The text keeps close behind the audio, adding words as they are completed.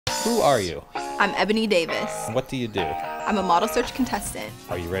Who are you? I'm Ebonee Davis. What do you do? I'm a model search contestant.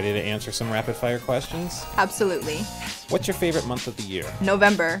 Are you ready to answer some rapid fire questions? Absolutely. What's your favorite month of the year?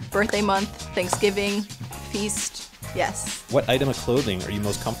 November, birthday month, Thanksgiving, feast, yes. What item of clothing are you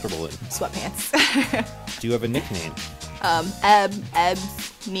most comfortable in? Sweatpants. Do you have a nickname?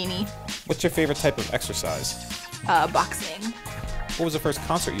 Ebs, Nini, What's your favorite type of exercise? boxing. What was the first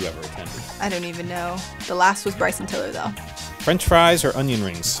concert you ever attended? I don't even know. The last was Bryson Tiller though. French fries or onion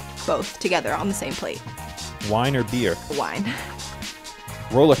rings? Both together on the same plate. Wine or beer? Wine.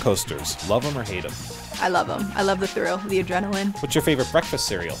 Roller coasters, love them or hate them? I love them. I love the thrill, the adrenaline. What's your favorite breakfast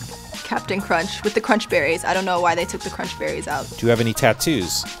cereal? Captain Crunch with the crunch berries. I don't know why they took the crunch berries out. Do you have any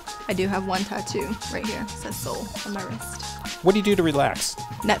tattoos? I do have one tattoo right here. It says soul on my wrist. What do you do to relax?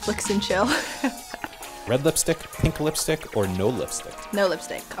 Netflix and chill. Red lipstick, pink lipstick, or no lipstick? No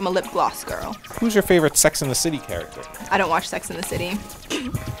lipstick. I'm a lip gloss girl. Who's your favorite Sex and the City character? I don't watch Sex and the City.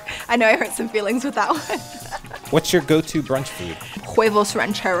 I know I hurt some feelings with that one. What's your go-to brunch food? Huevos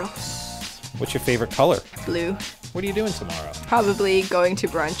rancheros. What's your favorite color? Blue. What are you doing tomorrow? Probably going to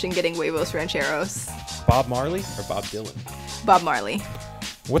brunch and getting huevos rancheros. Bob Marley or Bob Dylan? Bob Marley.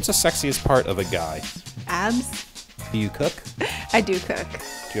 What's the sexiest part of a guy? Abs. Do you cook? I do cook. Do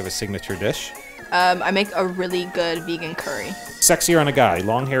you have a signature dish? I make a really good vegan curry. Sexier on a guy,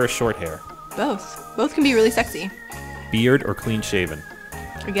 long hair or short hair? Both. Both can be really sexy. Beard or clean shaven?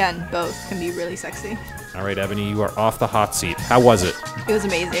 Again, both can be really sexy. All right, Ebonee, you are off the hot seat. How was it? It was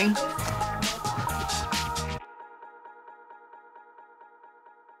amazing.